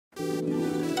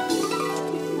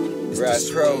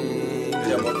Razpro,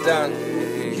 Demodan,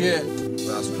 yeah,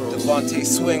 Devontae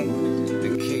swing.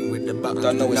 The king with the back.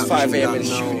 I know it's 5 AM in the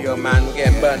studio, man. We're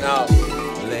getting burnt out.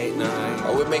 Late night.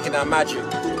 Oh, we're making that magic.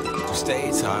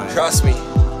 Stay tight. Trust me.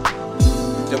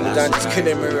 Demodan just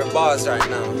killing me with bars right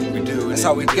now. That's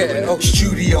how we get it. Oh,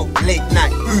 studio, late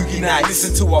night, boogie night.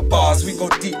 Listen to our bars, we go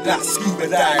deep like scuba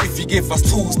dive. If you give us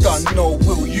tools, don't know,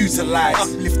 we'll utilize.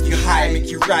 Uplift you high,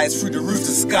 make you rise through the roof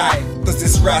to sky. Cause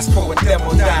this Razpro and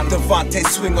Demodan, Devontae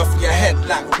swing off your head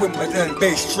like Wimbledon.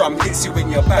 Bass drum hits you in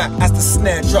your back as the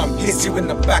snare drum hits you in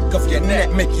the back of your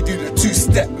neck. Make you do the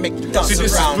two-step, make you dance around. So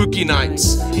this is Boogie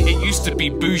nights. It used to be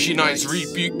bougie nights.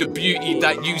 Rebuke the beauty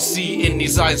that you see in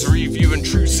his eyes. Review and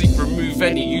true seek, remove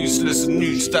any useless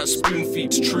news that spoon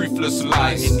feeds truthless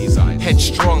lies.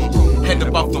 Headstrong, head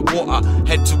above the water,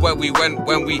 head to where we went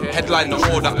when we headlined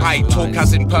the order. I talk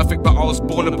as imperfect, but I was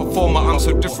born a performer. I'm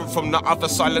so different from the other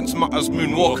silence mutters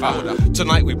moonwalker.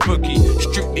 Tonight we boogie,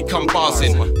 strictly come bars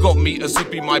in. Got me a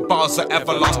zippy, my bars are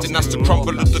everlasting. That's the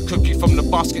crumble of the cookie from the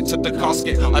basket to the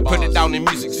casket. I put it down in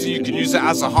music so you can use it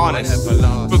as a harness.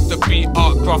 Book the beat,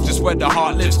 art craft is where the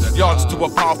heart lives. Yards to a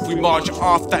path we march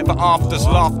after, ever afters.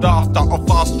 Laughed after our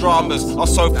fast dramas are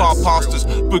so far past us.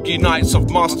 Boogie nights of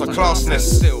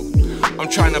masterclassness. I'm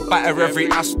trying to batter every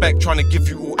aspect, trying to give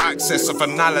you all access of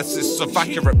analysis of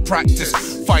accurate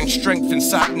practice. Find strength in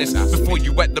sadness before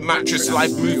you wet the mattress.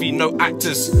 Live movie, no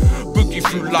actors. Boogie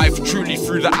through life, truly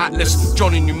through the atlas.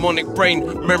 Johnny mnemonic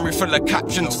brain, memory full of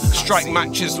captions. Strike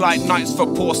matches like nights for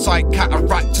poor sight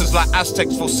cataractors, like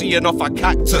Aztecs for seeing off a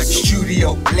cactus.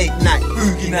 Studio, late night,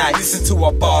 boogie night. Listen to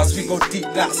our bars, we go deep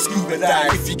like scuba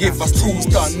dive. If you give us tools,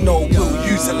 don't know,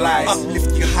 we'll utilize.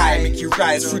 Uplift you high, make you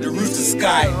rise through the roof to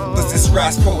sky. Cause this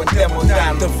Razpro and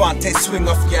Demodan, Devontae swing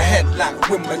off your head like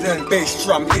Wimbledon. Bass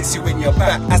drum hits you in your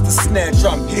back as the snare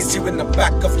drum hits you in the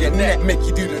back of your neck. Make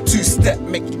you do the two-step,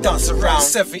 make you dance around.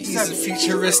 70s and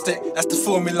futuristic, that's the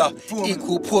formula.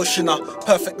 Equal portioner,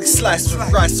 perfectly sliced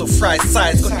with rice or fried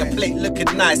sides. Got your plate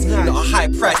looking nice, not a high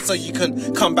price, so you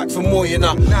can come back for more, you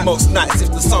know. Most nights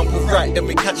if the sample right, then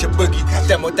we catch a boogie.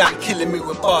 Demodan killing me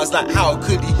with bars like how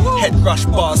could he? Head rush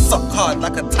bars, suck hard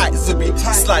like a tight zubi.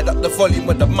 Slide up the volume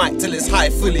with the mic till it's high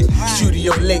fully.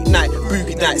 Studio late night,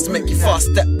 boogie nights make you fast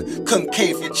step.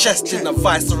 Concave your chest in a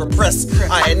vice or a press.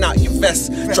 Iron out your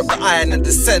vest, drop the iron and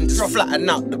descend. Flatten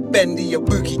out the bend of your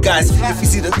boogie guys. If you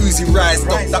see the Uzi rise,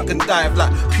 don't duck and dive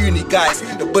like puny guys.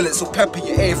 The bullets will pepper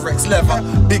your Avrex leather.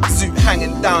 Big zoot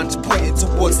hanging down, just pointing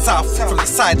towards south. From the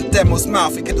side of Demo's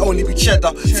mouth, it can only be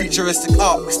cheddar. Futuristic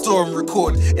art, we store and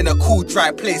record in a cool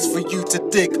dry place for you to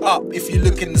dig up if you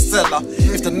look in the cellar.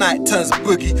 If the night turns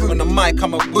boogie, on the mic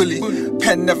I'm a bully.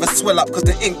 Pen never swell up cause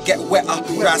the ink get wetter.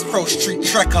 Razpro street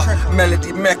trekker,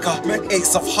 melody mecca,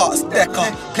 ace of hearts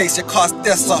decker. Place your cast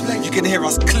desser, you can hear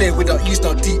us clear, we don't use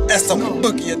no DS-er. We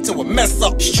boogie until we mess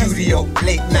up. Studio,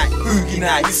 late night, boogie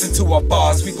night. Listen to our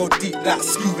bars, we go deep like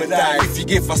scuba dive. If you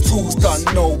give us tools,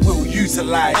 don't know, we'll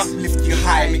utilize. Uplift you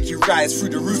high, make you rise through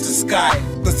the roof to sky.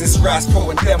 Cause this Razpro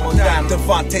and Demodan,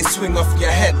 Devontae swing off your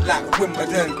head like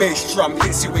Wimbledon. Bass drum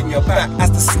hits you in your back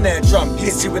as the snare drum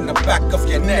hits you in the back of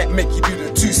your neck. Make you do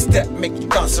the two-step, make you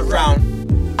dance around.